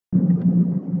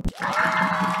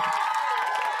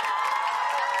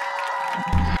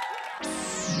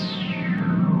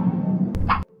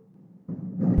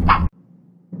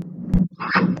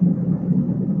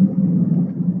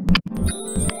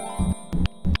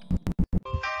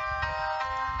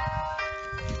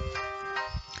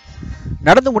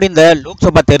நடந்து முடிந்த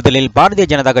லோக்சபா தேர்தலில் பாரதிய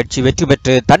ஜனதா கட்சி வெற்றி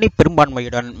பெற்று தனி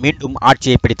பெரும்பான்மையுடன் மீண்டும்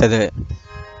ஆட்சியை பிடித்தது.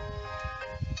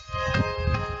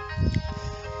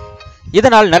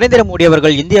 இதனால் நரேந்திர மோடி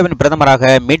அவர்கள் இந்தியாவின்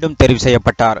பிரதமராக மீண்டும் தெரிவு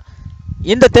செய்யப்பட்டார்.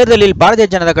 இந்த தேர்தலில் பாரதிய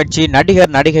ஜனதா கட்சி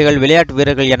நடிகர், நடிகைகள், விளையாட்டு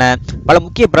வீரர்கள் என பல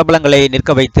முக்கிய பிரபலங்களை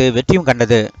நிற்க வைத்து வெற்றியும்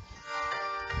கண்டது.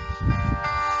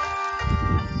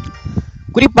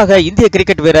 குறிப்பாக இந்திய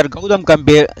கிரிக்கெட் வீரர் கௌதம்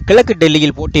கம்பீர் கிழக்கு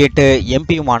டெல்லியில் போட்டியிட்டு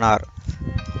எம்பியுமானார்.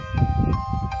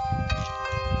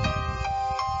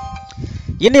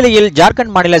 இந்நிலையில்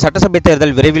ஜார்க்கண்ட் மாநில சட்டசபை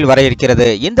தேர்தல் விரைவில் வர இருக்கிறது.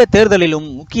 இந்த தேர்தலிலும்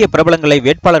முக்கிய பிரபலங்களை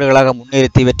வேட்பாளர்களாக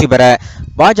முன்னிறுத்தி வெற்றி பெற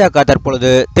பாஜக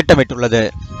தற்பொழுது திட்டமிட்டுள்ளது.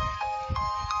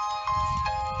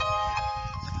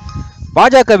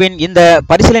 பாஜகவின் இந்த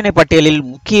பரிசீலனை பட்டியலில்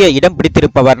முக்கிய இடம்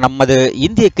பிடித்திருப்பவர் நமது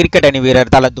இந்திய கிரிக்கெட் அணி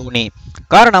வீரர் தல தோனி.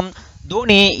 காரணம்,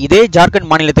 தோனி இதே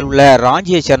ஜார்க்கண்ட் மாநிலத்தில் உள்ள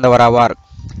ராஞ்சியை சேர்ந்தவர் ஆவார்.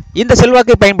 இந்த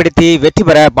செல்வாக்கை பயன்படுத்தி வெற்றி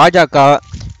பெற பாஜக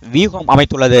வியூகம்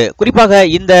அமைத்துள்ளது. குறிப்பாக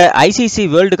இந்த ஐசிசி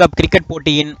வேர்ல்டு கப் கிரிக்கெட்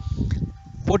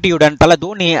போட்டியுடன் தல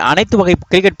தோனி அனைத்து வகை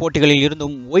கிரிக்கெட் போட்டிகளில்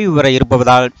இருந்தும் ஓய்வு பெற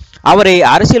இருப்பதால் அவரை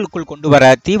அரசியலுக்குள் கொண்டு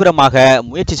வர தீவிரமாக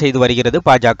முயற்சி செய்து வருகிறது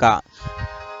பாஜக.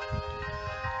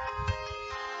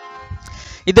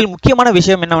 இதில் முக்கியமான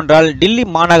விஷயம் என்னவென்றால், டில்லி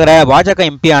மாநகர பாஜக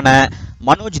எம்பியான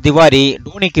மனோஜ் திவாரி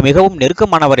தோனிக்கு மிகவும்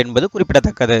நெருக்கமானவர் என்பது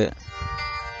குறிப்பிடத்தக்கது.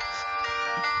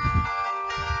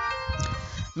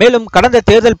 மேலும் கடந்த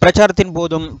தேர்தல் பிரச்சாரத்தின்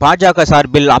போதும் பாஜக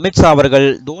சார்பில் அமித்ஷா அவர்கள்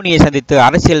தோனியை சந்தித்து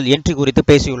அரசியல் என்ட்ரி குறித்து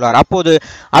பேசியுள்ளார். அப்போது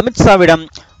அமித்ஷாவிடம்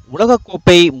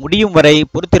உலகக்கோப்பை முடியும் வரை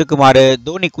பொறுத்திருக்குமாறு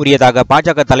தோனி கூறியதாக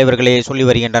பாஜக தலைவர்களே சொல்லி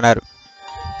வருகின்றனர்.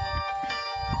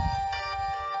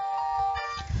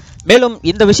 மேலும்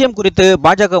இந்த விஷயம் குறித்து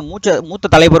பாஜக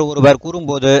மூத்த தலைவர் ஒருவர்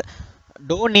கூறும்போது,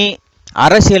 தோனி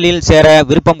அரசியலில் சேர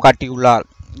விருப்பம் காட்டியுள்ளார்.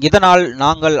 இதனால்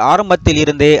நாங்கள் ஆரம்பத்தில்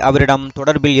இருந்தே அவரிடம்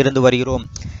தொடர்பில் இருந்து வருகிறோம்.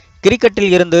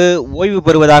 கிரிக்கெட்டில் இருந்து ஓய்வு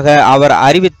பெறுவதாக அவர்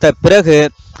அறிவித்த பிறகு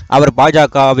அவர்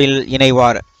பாஜகவில்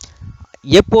இணைவார்.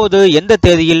 எப்போது, எந்த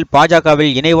தேதியில்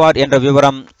பாஜகவில் இணைவார் என்ற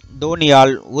விவரம்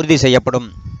தோனியால் உறுதி செய்யப்படும்.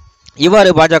 இவ்வாறு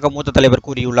பாஜக மூத்த தலைவர்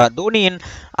கூறியுள்ளார். தோனியின்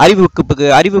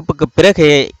அறிவிப்புக்கு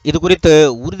பிறகே இது குறித்து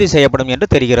உறுதி செய்யப்படும் என்று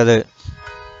தெரிகிறது.